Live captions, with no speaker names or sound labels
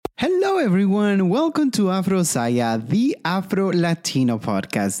Hello, everyone. Welcome to Afro Saya, the Afro Latino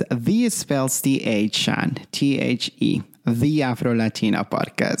podcast. The spells T-H-N, T-H-E. The Afro Latino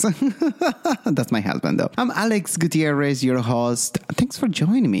podcast. That's my husband, though. I'm Alex Gutierrez, your host. Thanks for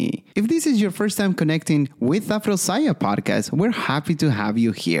joining me. If this is your first time connecting with Afro Saya podcast, we're happy to have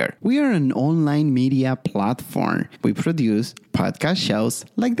you here. We are an online media platform. We produce podcast shows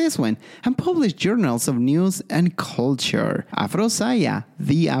like this one and publish journals of news and culture. Afro Saya,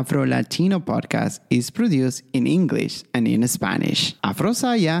 the Afro Latino podcast, is produced in English and in Spanish. Afro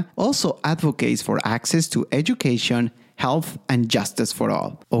Saya also advocates for access to education, health, and justice for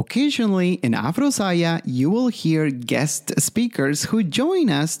all. Occasionally in Afro Saya, you will hear guest speakers who join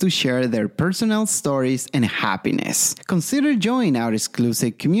us to share their personal stories and happiness. Consider joining our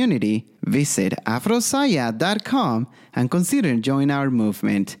exclusive community. Visit afrosaya.com and consider joining our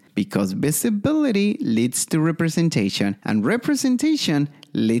movement, because visibility leads to representation and representation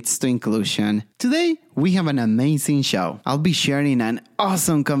leads to inclusion. Today, we have an amazing show. I'll be sharing an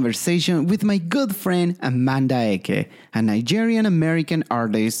awesome conversation with my good friend Amanda Eke, a Nigerian-American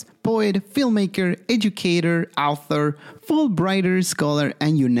artist, poet, filmmaker, educator, author, Fulbrighter scholar,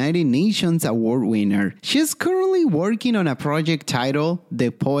 and United Nations Award winner. She's currently working on a project titled The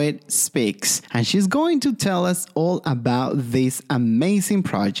Poet Speaks, and she's going to tell us all about this amazing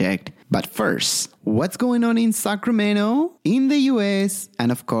project. But first, what's going on in Sacramento, in the US,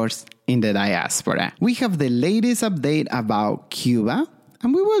 and of course, in the diaspora? We have the latest update about Cuba,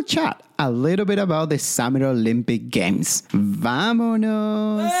 and we will chat a little bit about the Summer Olympic Games.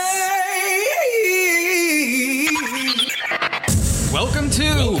 Vámonos! Welcome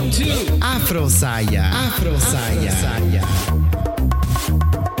to Afro Saya. Afro Saya.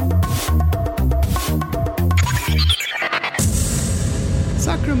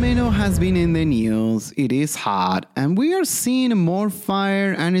 Sacramento has been in the news. It is hot, and we are seeing more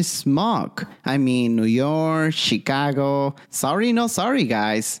fire and smoke. I mean, New York, Chicago. Sorry, no sorry,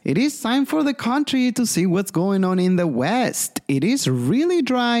 guys. It is time for the country to see what's going on in the West. It is really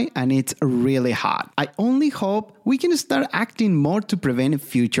dry and it's really hot. I only hope we can start acting more to prevent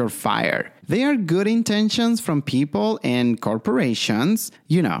future fire. They are good intentions from people and corporations,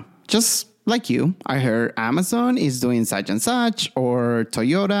 just like you. I heard Amazon is doing such and such, or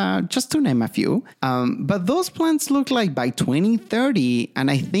Toyota, just to name a few. But those plans look like by 2030, and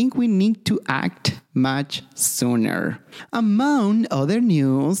I think we need to act much sooner. Among other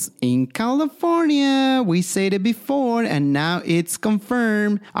news, in California, we said it before and now it's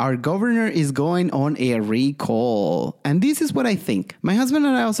confirmed, our governor is going on a recall. And this is what I think. My husband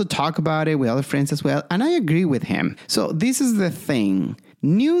and I also talk about it with other friends as well, and I agree with him. So this is the thing.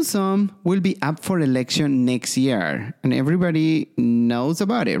 Newsom will be up for election next year, and everybody knows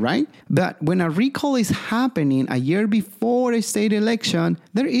about it, right? But when a recall is happening a year before a state election,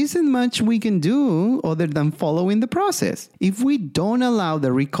 there isn't much we can do other than following the process. If we don't allow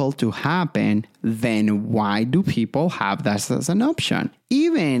the recall to happen, then why do people have that as an option?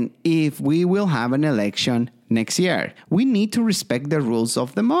 Even if we will have an election next year, we need to respect the rules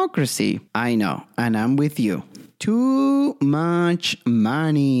of democracy. I know, and I'm with you. Too much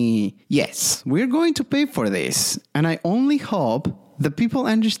money. Yes, we're going to pay for this. And I only hope the people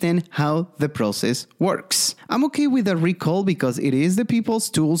understand how the process works. I'm okay with a recall because it is the people's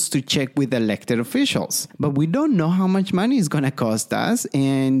tools to check with elected officials. But we don't know how much money it's going to cost us.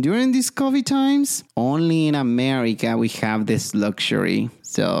 And during these COVID times, only in America we have this luxury.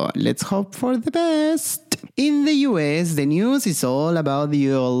 So let's hope for the best. In the US, the news is all about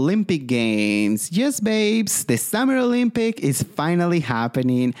the Olympic Games. Yes, babes, the Summer Olympic is finally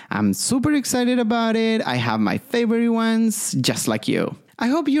happening. I'm super excited about it. I have my favorite ones, just like you. I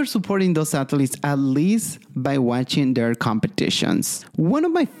hope you're supporting those athletes at least by watching their competitions. One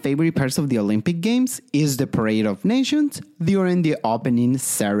of my favorite parts of the Olympic Games is the Parade of Nations during the opening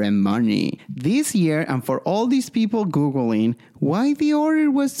ceremony. This year, and for all these people Googling why the order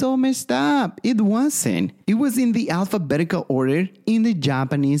was so messed up, it wasn't. It was in the alphabetical order in the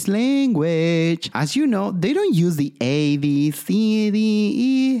Japanese language. As you know, they don't use the A, B, C, D,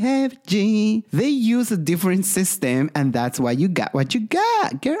 E, F, G. They use a different system, and that's why you got what you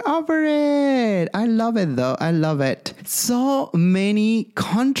got. Get over it. I love it, though. I love it. So many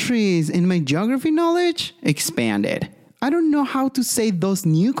countries in my geography knowledge expanded. I don't know how to say those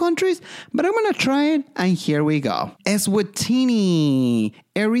new countries, but I'm going to try it, and here we go. Eswatini,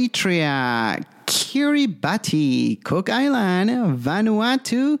 Eritrea, Kiribati, Cook Island,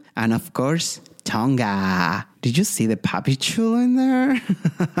 Vanuatu, and of course, Tonga. Did you see the Papi Chulo in there?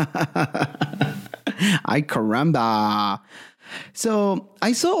 Ay caramba. So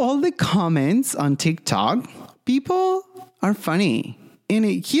I saw all the comments on TikTok. People are funny. And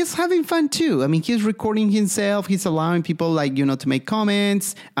he's having fun too. I mean, he's recording himself. He's allowing people to make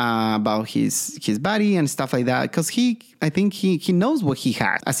comments about his body and stuff like that. Because I think he knows what he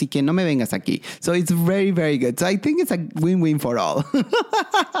has. Así que no me vengas aquí. So it's very, very good. So I think it's a win-win for all.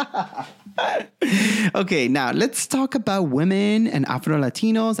 Okay, now let's talk about women and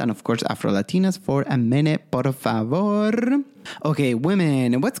Afro-Latinos and of course Afro-Latinas for a minute, por favor. Okay,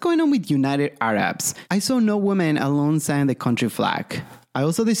 women, what's going on with United Arabs? I saw no women alongside the country flag. I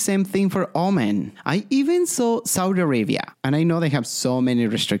also the same thing for Oman. I even saw Saudi Arabia, and I know they have so many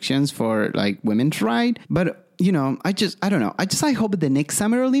restrictions for women's right, but I don't know. I hope the next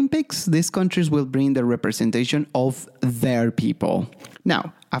Summer Olympics, these countries will bring the representation of their people.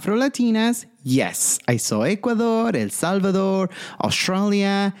 Now, Afro-Latinas, yes. I saw Ecuador, El Salvador,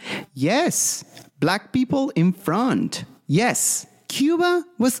 Australia. Yes. Black people in front. Yes. Cuba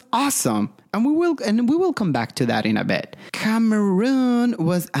was awesome. And we will come back to that in a bit. Cameroon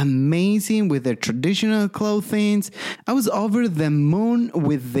was amazing with their traditional clothing. I was over the moon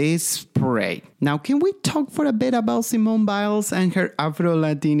with this parade. Now, can we talk for a bit about Simone Biles and her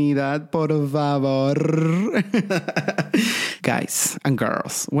Afro-Latinidad, por favor? Guys and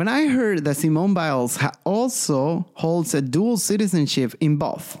girls, when I heard that Simone Biles also holds a dual citizenship in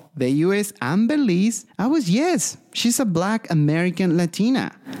both the US and Belize, I was, yes, she's a Black American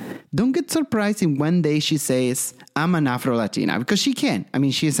Latina. Don't get surprised if one day she says, I'm an Afro-Latina, because she can. I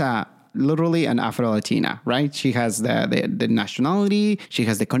mean, she's literally an Afro-Latina, right? She has the nationality, she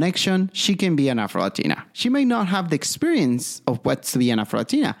has the connection, she can be an Afro-Latina. She may not have the experience of what's to be an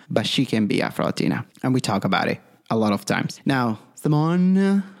Afro-Latina, but she can be Afro-Latina. And we talk about it a lot of times. Now,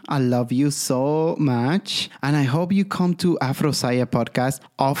 Simone, I love you so much, and I hope you come to Afro-Saya podcast,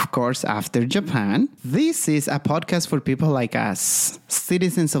 of course, after Japan. This is a podcast for people like us,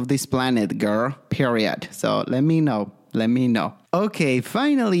 citizens of this planet, girl, period. So let me know. Okay,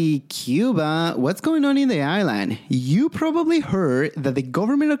 finally, Cuba. What's going on in the island? You probably heard that the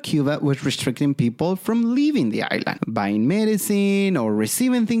government of Cuba was restricting people from leaving the island, buying medicine or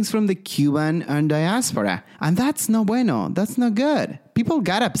receiving things from the Cuban and diaspora. And that's no bueno. That's not good. People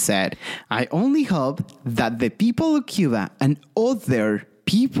got upset. I only hope that the people of Cuba and other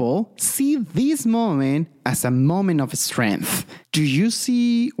people see this moment as a moment of strength. Do you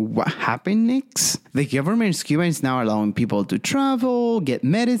see what happened next? The government of Cuba is now allowing people to travel, get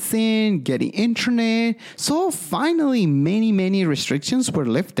medicine, get internet. So finally, many restrictions were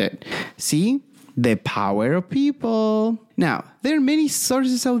lifted. See? The power of people. Now, there are many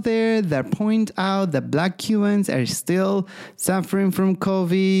sources out there that point out that Black Cubans are still suffering from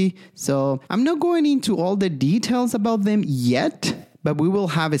COVID. So I'm not going into all the details about them yet, but we will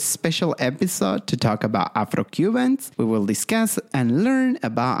have a special episode to talk about Afro-Cubans. We will discuss and learn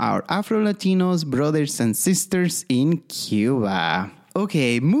about our Afro-Latinos, brothers and sisters in Cuba.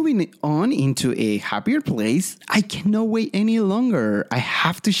 Okay, moving on into a happier place, I cannot wait any longer. I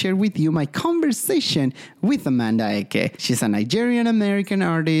have to share with you my conversation with Amanda Eke. She's a Nigerian-American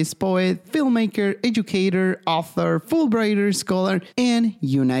artist, poet, filmmaker, educator, author, Fulbrighter scholar, and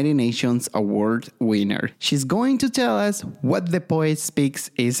United Nations Award winner. She's going to tell us what The Poet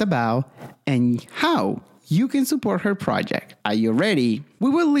Speaks is about and how you can support her project. Are you ready? We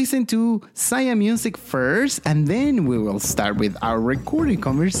will listen to Saya music first, and then we will start with our recording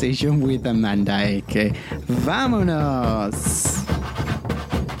conversation with Amanda Eke. Vámonos!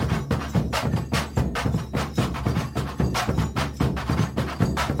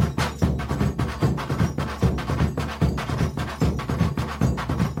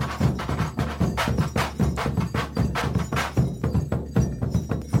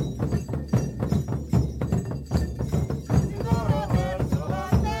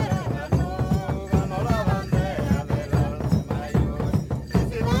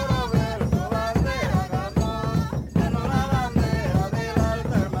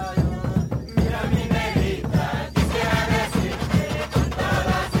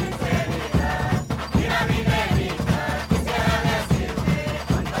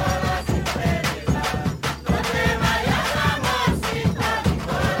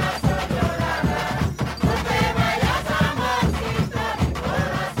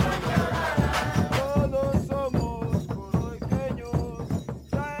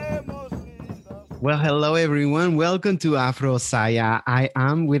 Well, hello, everyone. Welcome to Afro-Saya. I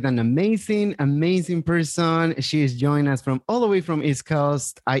am with an amazing person. She is joining us from all the way from East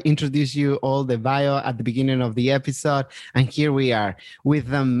Coast. I introduced you all the bio at the beginning of the episode. And here we are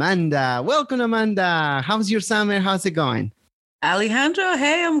with Amanda. Welcome, Amanda. How's your summer? How's it going? Alejandro,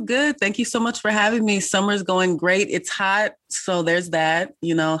 hey, I'm good. Thank you so much for having me. Summer's going great. It's hot, so there's that,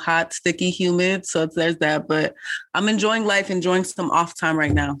 hot, sticky, humid. So there's that. But I'm enjoying life, enjoying some off time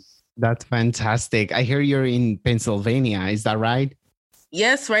right now. That's fantastic. I hear you're in Pennsylvania. Is that right?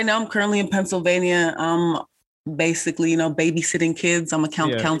 Yes, right now I'm currently in Pennsylvania. Basically, babysitting kids. I'm a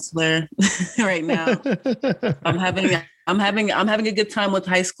counselor right now. I'm having a good time with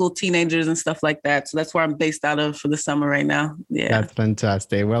high school teenagers and stuff like that. So that's where I'm based out of for the summer right now. Yeah. That's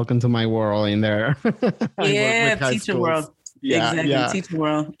fantastic. Welcome to my world in there. Yeah, teacher world. Yeah, exactly. Teacher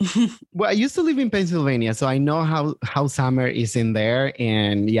world. Well, I used to live in Pennsylvania, so I know how summer is in there.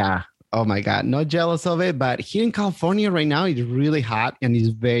 And yeah, oh my God, not jealous of it. But here in California right now, it's really hot and it's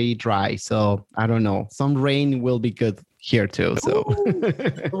very dry. So I don't know. Some rain will be good here too. So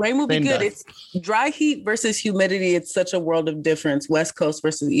rain will be good. It's dry heat versus humidity. It's such a world of difference. West Coast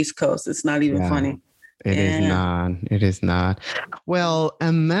versus East Coast. It's not even funny. It is not. It is not. Well,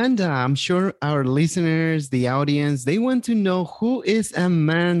 Amanda, I'm sure our listeners, the audience, they want to know who is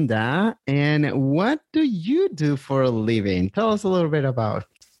Amanda and what do you do for a living? Tell us a little bit about.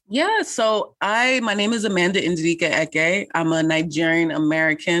 Yeah, so my name is Amanda Ndika Eke. I'm a Nigerian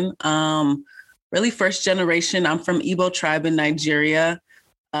American, really first generation. I'm from Igbo tribe in Nigeria.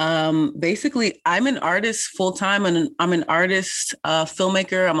 Basically, I'm an artist full time, and I'm an artist,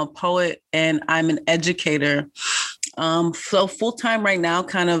 filmmaker. I'm a poet, and I'm an educator. So full time right now,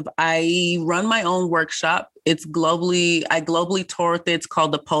 I run my own workshop. I globally tour with it. It's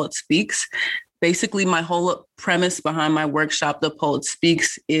called The Poet Speaks. Basically, my whole premise behind my workshop, The Poet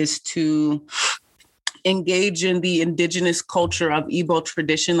Speaks, is to engage in the indigenous culture of Igbo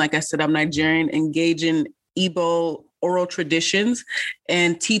tradition. Like I said, I'm Nigerian, engage in Igbo oral traditions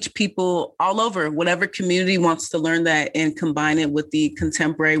and teach people all over, whatever community wants to learn that and combine it with the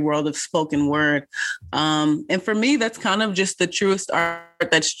contemporary world of spoken word. And for me, that's kind of just the truest art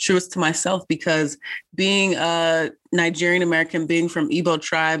that's truest to myself, because being a Nigerian American, being from Igbo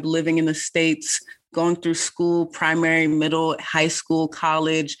tribe, living in the States, going through school, primary, middle, high school,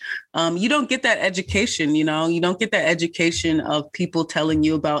 college, you don't get that education, you don't get that education of people telling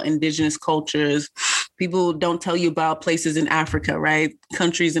you about indigenous cultures. People don't tell you about places in Africa, right?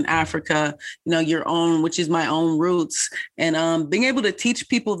 Countries in Africa, your own, which is my own roots. And being able to teach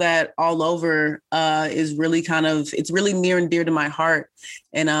people that all over is really it's really near and dear to my heart.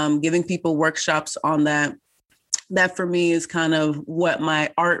 And giving people workshops on that for me is kind of what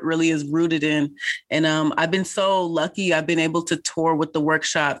my art really is rooted in. And I've been so lucky. I've been able to tour with the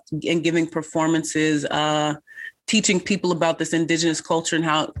workshop and giving performances, teaching people about this indigenous culture and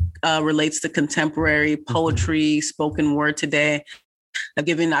how it relates to contemporary poetry, spoken word today.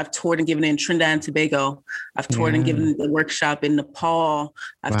 I've toured and given it in Trinidad and Tobago. I've toured and given the workshop in Nepal.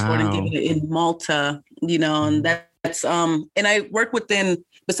 I've toured and given it in Malta, and that's, and I work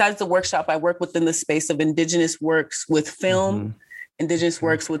besides the workshop, I work within the space of indigenous works with film, indigenous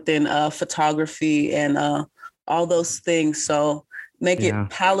works within photography and all those things. So make it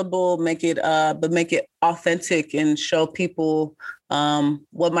palatable, make it authentic and show people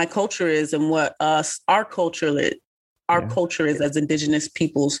what my culture is and what our culture is as indigenous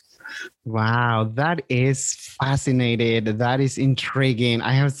peoples. Wow, that is fascinating. That is intriguing.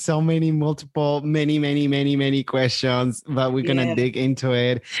 I have so many many questions, but we're going to dig into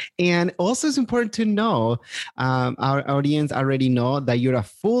it. And also it's important to know, our audience already know that you're a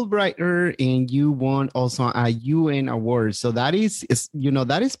Fulbrighter and you won also a UN award. So that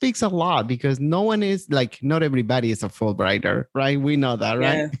that speaks a lot, because not everybody is a Fulbrighter, right? We know that,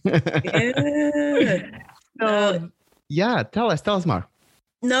 right? Yeah. Tell us more.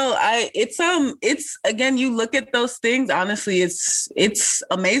 No, it's again, you look at those things, honestly, it's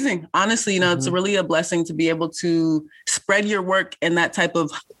amazing. Honestly, it's really a blessing to be able to spread your work in that type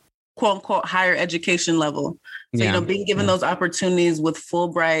of quote unquote higher education level. So, being given those opportunities with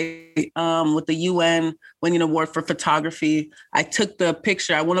Fulbright, with the UN, winning an award for photography. I took the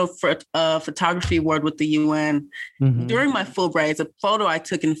picture. I won a photography award with the UN during my Fulbright. It's a photo I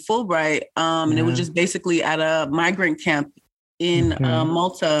took in Fulbright. And it was just basically at a migrant camp in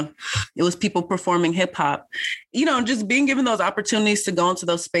Malta. It was people performing hip hop, just being given those opportunities to go into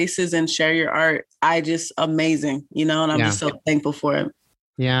those spaces and share your art. Amazing, and I'm just so thankful for it.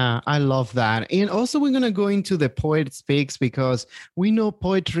 Yeah, I love that. And also, we're going to go into the Poet Speaks because we know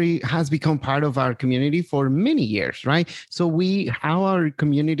poetry has become part of our community for many years, right? So, how our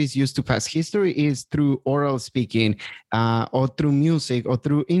communities used to pass history is through oral speaking, or through music, or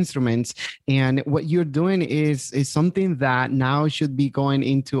through instruments. And what you're doing is something that now should be going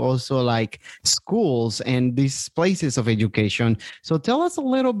into also like schools and these places of education. So, tell us a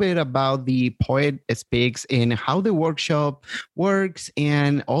little bit about the Poet Speaks and how the workshop works.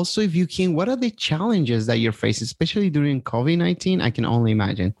 And also, if you can, what are the challenges that you're facing, especially during COVID-19? I can only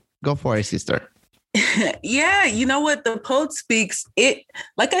imagine. Go for it, sister. Yeah, you know what? The Poet Speaks, it,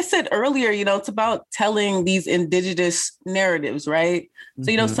 like I said earlier, it's about telling these indigenous narratives, right?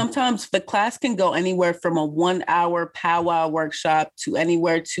 So, sometimes the class can go anywhere from a 1 hour powwow workshop to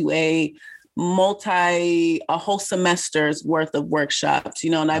anywhere to a whole semester's worth of workshops,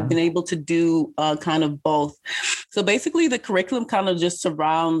 and I've been able to do kind of both. So basically the curriculum kind of just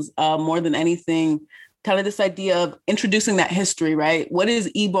surrounds more than anything, kind of this idea of introducing that history, right? What is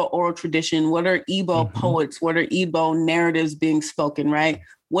Igbo oral tradition? What are Igbo poets? What are Igbo narratives being spoken, right?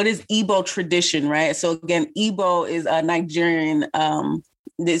 What is Igbo tradition, right? So again, Igbo is a Nigerian,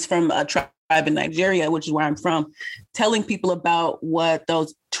 it's from a tribe in Nigeria, which is where I'm from, telling people about what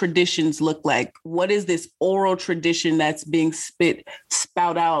those traditions look like. What is this oral tradition that's being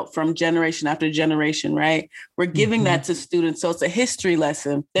spout out from generation after generation, right? We're giving that to students. So it's a history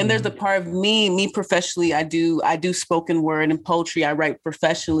lesson. Then there's the part of me professionally, I do spoken word and poetry. I write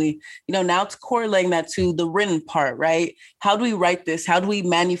professionally, now it's correlating that to the written part, right? How do we write this? How do we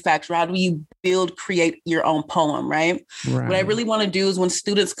manufacture? How do you create your own poem, right? What I really want to do is when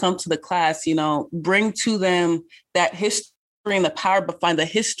students come to the class, bring to them that history and the power behind the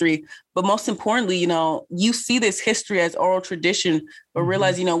history. But most importantly, you see this history as oral tradition, but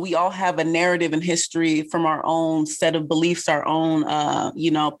realize, we all have a narrative and history from our own set of beliefs, our own,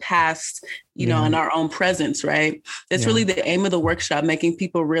 past, and our own presence, right? That's really the aim of the workshop, making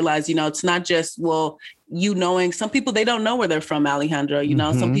people realize, it's not just, knowing some people, they don't know where they're from,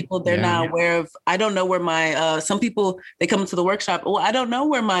 Alejandra, some people, they're not aware of, I don't know where my, some people, they come into the workshop, I don't know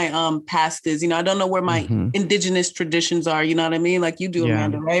where my past is, I don't know where my indigenous traditions are, you know what I mean? Like you do,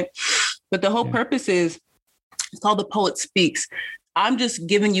 Amanda, right? But the whole purpose is, it's called The Poet Speaks. I'm just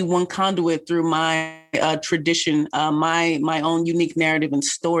giving you one conduit through my tradition, my own unique narrative and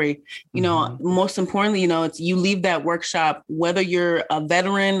story. Most importantly, it's you leave that workshop, whether you're a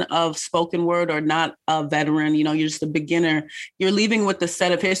veteran of spoken word or not a veteran, you're just a beginner, you're leaving with a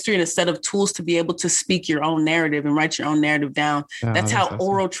set of history and a set of tools to be able to speak your own narrative and write your own narrative down. That's how awesome.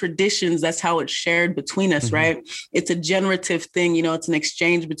 Oral traditions, that's how it's shared between us, right? It's a generative thing, it's an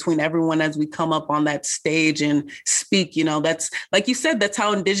exchange between everyone as we come up on that stage and speak, that's like you said, that's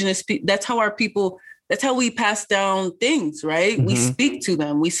how indigenous people, that's how our people, that's how we pass down things, right? We speak to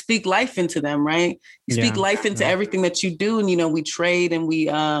them. We speak life into them, right? You speak life into everything that you do. And, we trade and we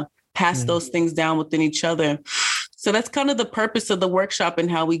pass those things down within each other. So that's kind of the purpose of the workshop and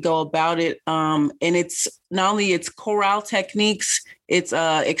how we go about it. And it's not only it's chorale techniques, it's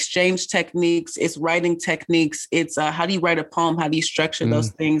exchange techniques, it's writing techniques. It's how do you write a poem? How do you structure those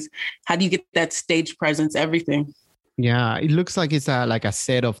things? How do you get that stage presence? Everything. Yeah, it looks like it's like a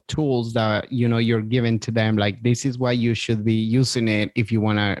set of tools that, you're giving to them. Like, this is why you should be using it if you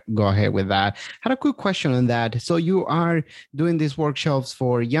want to go ahead with that. I had a quick question on that. So you are doing these workshops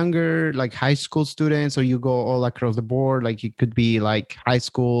for younger, like high school students, or you go all across the board? Like it could be like high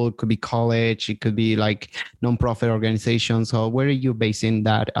school, it could be college, it could be like nonprofit organizations. So where are you basing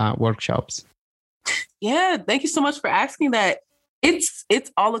that workshops? Yeah, thank you so much for asking that.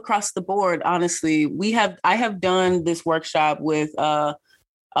 It's all across the board. Honestly, I have done this workshop with a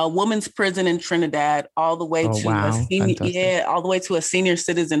women's prison in Trinidad, all the way to a senior, all the way to a senior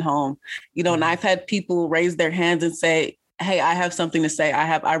citizen home. And I've had people raise their hands and say, "Hey, I have something to say.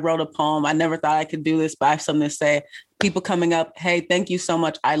 I wrote a poem. I never thought I could do this, but I have something to say." People coming up, "Hey, thank you so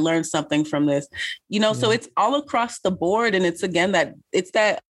much. I learned something from this." So it's all across the board, and it's again that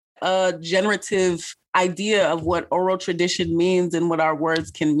generative idea of what oral tradition means and what our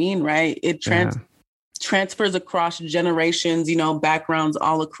words can mean, right? It transfers across generations, backgrounds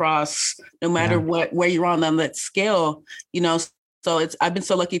all across, no matter where you're on that scale, So I've been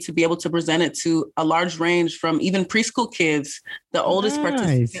so lucky to be able to present it to a large range from even preschool kids. The oldest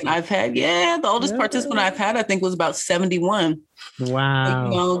participant I've had, participant I've had, I think was about 71.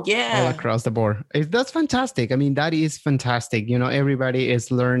 Wow. All across the board. That's fantastic. I mean, that is fantastic. Everybody is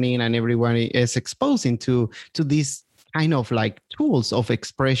learning and everybody is exposing to these kind of like tools of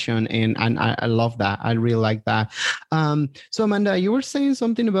expression, and I love that. I really like that. So Amanda, you were saying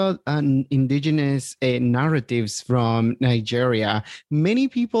something about indigenous narratives from Nigeria. Many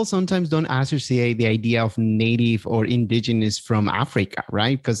people sometimes don't associate the idea of native or indigenous from Africa,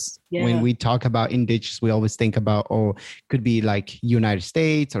 right? Because when we talk about indigenous, we always think about, oh, could be like United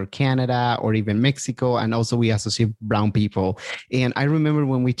States or Canada or even Mexico. And also we associate brown people. And I remember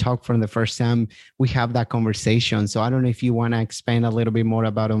when we talked from the first time, we have that conversation. So I don't know if you want to expand a little bit more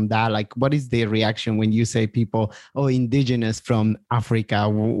about on that. Like, what is the reaction when you say people, oh, indigenous from Africa?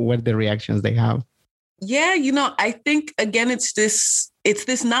 What are the reactions they have? Yeah, I think again, it's this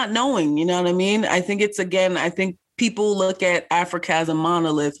not knowing, you know what I mean? I think people look at Africa as a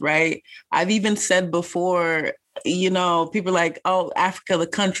monolith, right? I've even said before, people are like, oh, Africa, the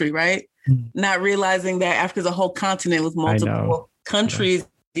country, right? Not realizing that Africa is a whole continent with multiple countries,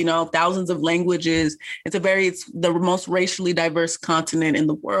 thousands of languages. It's the most racially diverse continent in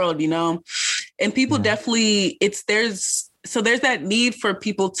the world, and people definitely, there's that need for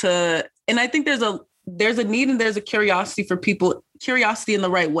people to, and I think there's a need and there's a curiosity for people, curiosity in the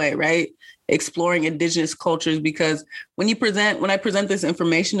right way, right? Exploring indigenous cultures, because when I present this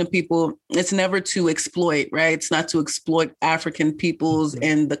information to people, it's never to exploit, right? It's not to exploit African peoples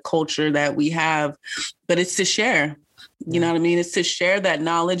and the culture that we have, but it's to share. You know what I mean? It's to share that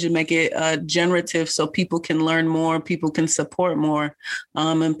knowledge and make it generative so people can learn more, people can support more,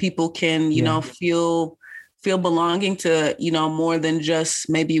 and people can, feel belonging to, more than just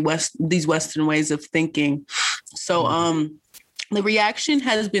maybe these Western ways of thinking. So the reaction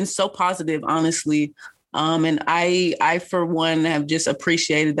has been so positive, honestly. And I, for one, have just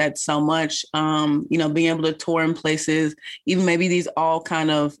appreciated that so much. Being able to tour in places, even maybe these all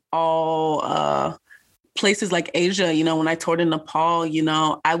places like Asia, when I toured in Nepal,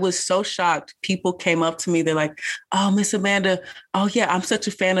 I was so shocked. People came up to me. They're like, oh, Miss Amanda. Oh, yeah, I'm such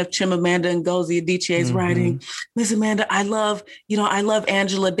a fan of Chimamanda Ngozi Adichie's writing. Miss Amanda, I love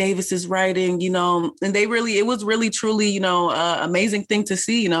Angela Davis's writing, and it was really, truly, amazing thing to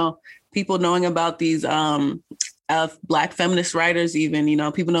see, people knowing about these Black feminist writers,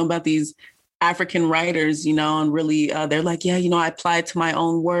 even, people know about these African writers, and really, they're like, yeah, I applied to my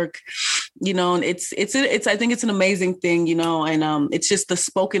own work, and it's I think it's an amazing thing, and it's just the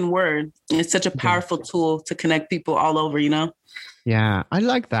spoken word. It's such a powerful tool to connect people all over, Yeah, I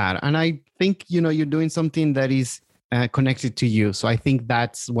like that. And I think, you're doing something that is connected to you. So I think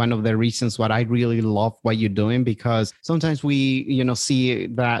that's one of the reasons what I really love what you're doing, because sometimes we, see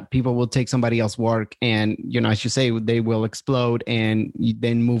that people will take somebody else's work and, as you say, they will explode and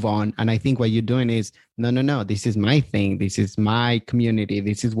then move on. And I think what you're doing is, no, this is my thing. This is my community.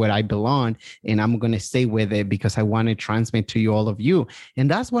 This is where I belong. And I'm going to stay with it because I want to transmit to you, all of you.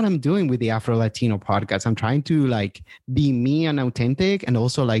 And that's what I'm doing with the Afro Latino podcast. I'm trying to be me and authentic, and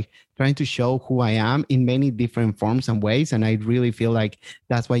also trying to show who I am in many different forms and ways. And I really feel like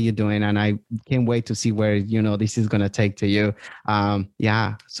that's what you're doing. And I can't wait to see where, this is going to take to you.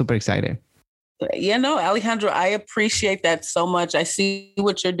 Super excited. Yeah, no, Alejandro, I appreciate that so much. I see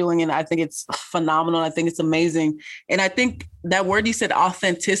what you're doing and I think it's phenomenal. I think it's amazing. And I think that word you said,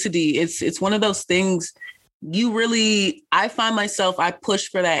 authenticity, it's one of those things I find myself, I push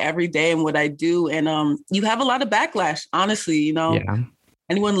for that every day in what I do. And you have a lot of backlash, honestly,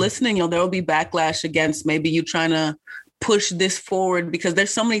 anyone listening, there will be backlash against maybe you trying to push this forward, because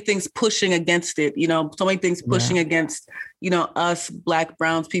there's so many things pushing against it, so many things pushing against, us Black,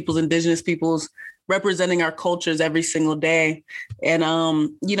 Browns, peoples, Indigenous peoples, representing our cultures every single day. And,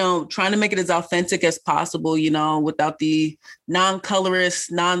 trying to make it as authentic as possible, without the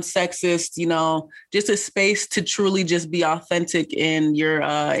non-colorist, non-sexist, just a space to truly just be authentic in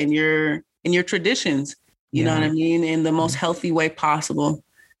your traditions, you know what I mean? In the most healthy way possible.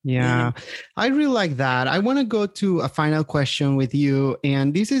 Yeah, I really like that. I want to go to a final question with you.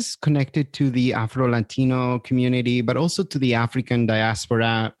 And this is connected to the Afro-Latino community, but also to the African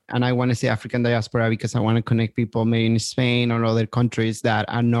diaspora. And I want to say African diaspora because I want to connect people maybe in Spain or other countries that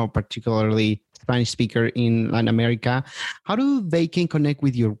are not particularly Spanish speaker in Latin America. How do they can connect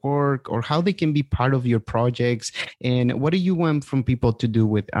with your work, or how they can be part of your projects? And what do you want from people to do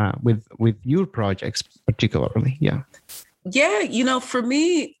with your projects particularly? Yeah. Yeah, for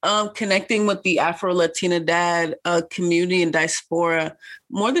me, connecting with the Afro-Latinidad community and diaspora,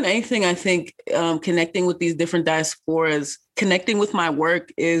 more than anything, I think connecting with these different diasporas, connecting with my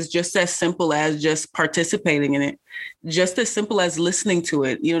work is just as simple as just participating in it, just as simple as listening to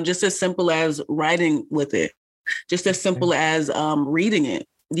it, just as simple as writing with it, just as simple as reading it.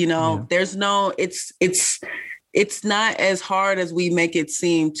 There's no, it's not as hard as we make it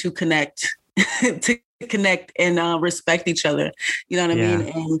seem to connect to connect and respect each other. You know what I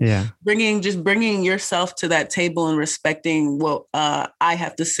mean? And bringing yourself to that table and respecting what I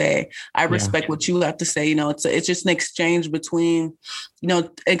have to say. I respect what you have to say. You know, it's just an exchange between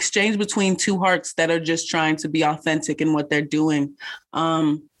two hearts that are just trying to be authentic in what they're doing,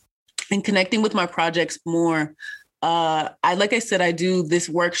 and connecting with my projects more. Like I said, I do this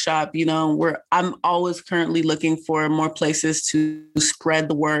workshop, you know, where I'm always currently looking for more places to spread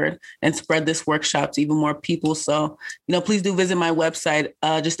the word and spread this workshop to even more people. So, you know, please do visit my website,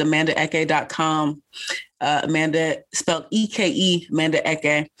 just amandaeke.com. Amanda spelled EKE, Amanda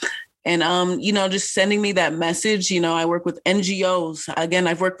Eke. And, you know, just sending me that message. You know, I work with NGOs. Again,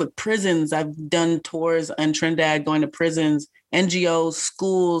 I've worked with prisons. I've done tours in Trinidad, going to prisons, NGOs,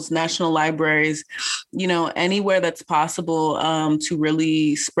 schools, national libraries, you know, anywhere that's possible to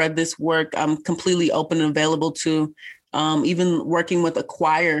really spread this work. I'm completely open and available to even working with a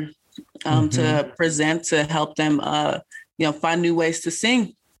choir to present, to help them, you know, find new ways to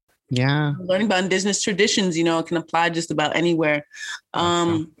sing. Yeah. Learning about indigenous traditions, you know, it can apply just about anywhere.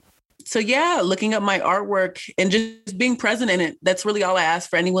 Awesome. So yeah, looking at my artwork and just being present in it. That's really all I ask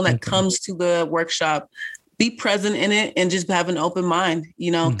for anyone that comes to the workshop. Be present in it and just have an open mind,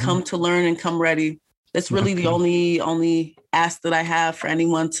 you know, come to learn and come ready. That's really the only ask that I have for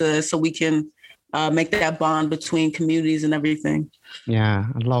anyone so we can make that bond between communities and everything. Yeah,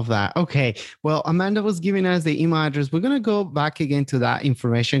 I love that. Okay. Well, Amanda was giving us the email address. We're going to go back again to that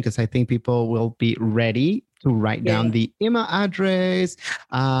information because I think people will be ready to write down the email address.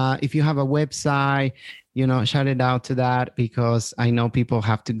 If you have a website, you know, shout it out to that, because I know people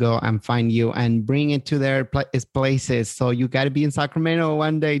have to go and find you and bring it to their places. So you got to be in Sacramento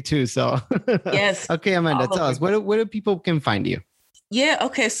one day too. So yes. Okay, Amanda, tell us where do people can find you? Yeah.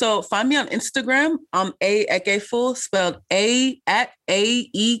 Okay. So find me on Instagram. I'm Aekeful, spelled AEKEFUL.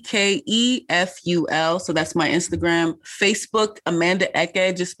 So that's my Instagram. Facebook, Amanda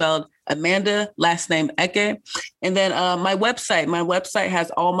Eke, just spelled Amanda, last name Eke. And then my website. My website has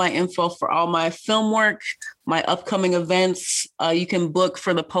all my info for all my film work, my upcoming events. You can book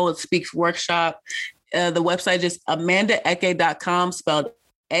for the Poet Speaks workshop. The website is amandaeke.com, spelled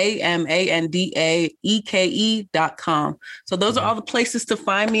AMANDAEKE.com. So those are all the places to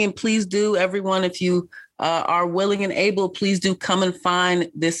find me. And please do, everyone, if you are willing and able, please do come and find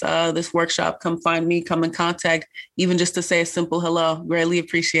this workshop. Come find me, come in contact, even just to say a simple hello. Greatly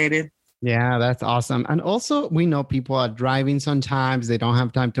appreciated. Yeah, that's awesome. And also, we know people are driving sometimes. They don't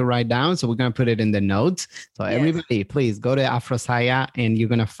have time to write down. So we're going to put it in the notes. So everybody, please go to Afrosaya and you're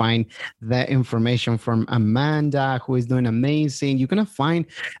going to find the information from Amanda, who is doing amazing. You're going to find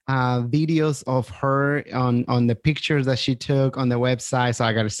videos of her on the pictures that she took on the website. So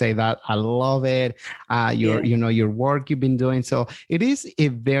I got to say that I love it. Your work you've been doing. So it is a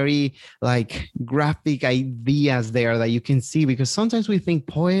very graphic ideas there that you can see, because sometimes we think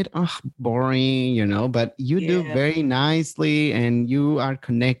poet, boring, but you do very nicely, and you are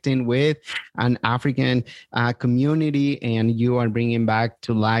connecting with an African community, and you are bringing back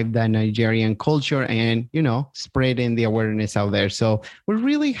to life the Nigerian culture and, spreading the awareness out there. So we're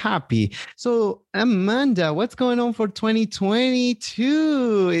really happy. So Amanda, what's going on for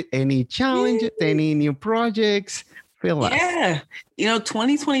 2022? Any challenges, any new projects? Yeah.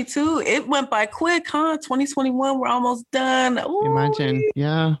 2022, it went by quick, huh? 2021, we're almost done. Ooh. Imagine.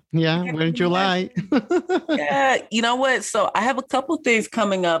 Yeah. We're in July. Yeah. You know what? So I have a couple things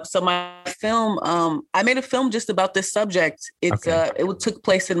coming up. So my film, I made a film just about this subject. It took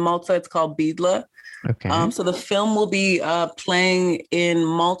place in Malta. It's called Bidla. Okay. So the film will be playing in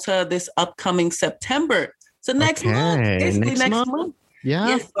Malta this upcoming September. So next month, basically next month. Yeah.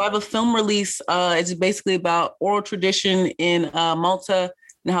 Yes, so I have a film release. It's basically about oral tradition in Malta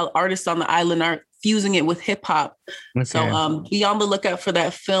and how artists on the island are fusing it with hip hop. Okay. So be on the lookout for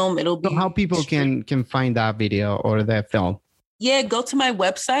that film. It'll be how people can find that video or that film. Yeah, go to my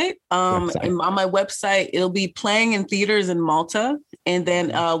website. And on my website, it'll be playing in theaters in Malta, and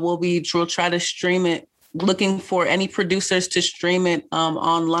then we'll try to stream it. Looking for any producers to stream it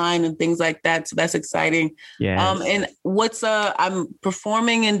online and things like that. So that's exciting. Yeah. And I'm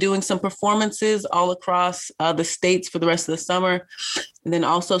performing and doing some performances all across the States for the rest of the summer. And then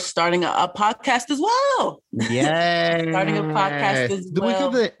also starting a podcast as well. Yeah. Starting a podcast as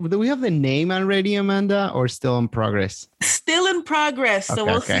well. Do we have the name already, Amanda, or still in progress? Still in progress. So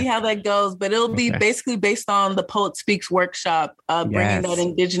we'll see how that goes. But it'll be basically based on the Poet Speaks workshop, bringing that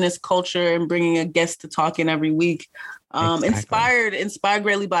indigenous culture and bringing a guest to talk in every week. Inspired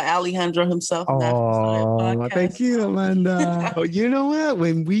greatly by Alejandro himself. Oh, thank you, Amanda. Oh, you know what?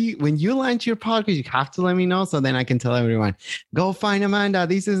 When you launch your podcast, you have to let me know so then I can tell everyone, go find Amanda.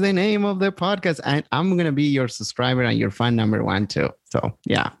 This is the name of the podcast. And I'm going to be your subscriber and your fan number 1 too. So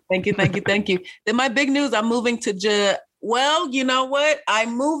yeah. Thank you. Then my big news, I'm moving to well, you know what?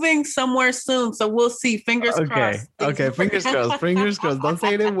 I'm moving somewhere soon. So we'll see. Fingers crossed. Okay. Fingers crossed. Don't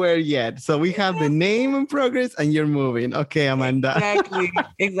say the word yet. So we have the name in progress and you're moving. Okay, Amanda.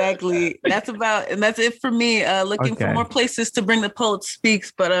 Exactly. That's it for me. Looking for more places to bring the Poet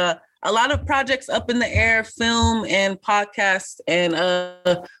Speaks, but a lot of projects up in the air, film and podcast and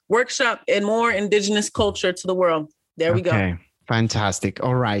workshop and more indigenous culture to the world. There we go. Fantastic.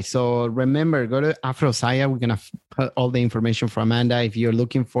 All right. So remember, go to Afrosaya. We're going to put all the information for Amanda. If you're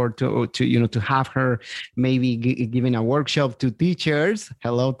looking forward to have her maybe giving a workshop to teachers.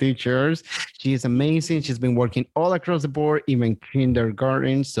 Hello, teachers. She is amazing. She's been working all across the board, even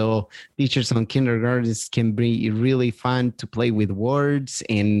kindergarten. So teachers on kindergartens can be really fun to play with words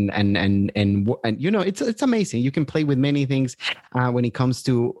and it's amazing. You can play with many things when it comes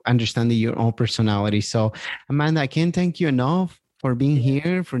to understanding your own personality. So Amanda, I can't thank you enough for being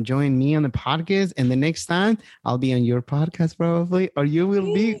here, for joining me on the podcast. And the next time I'll be on your podcast probably, or you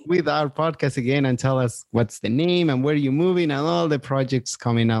will be with our podcast again and tell us what's the name and where you're moving and all the projects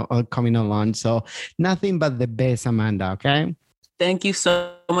coming along. So nothing but the best, Amanda. Okay. Thank you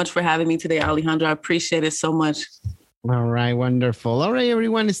so much for having me today, Alejandro. I appreciate it so much. All right. Wonderful. All right,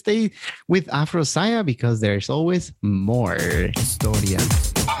 everyone, stay with Afrosaya because there's always more. Historia.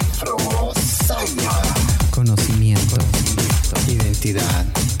 Afrosaya. Conocimiento.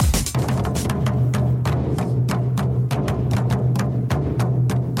 Identidad.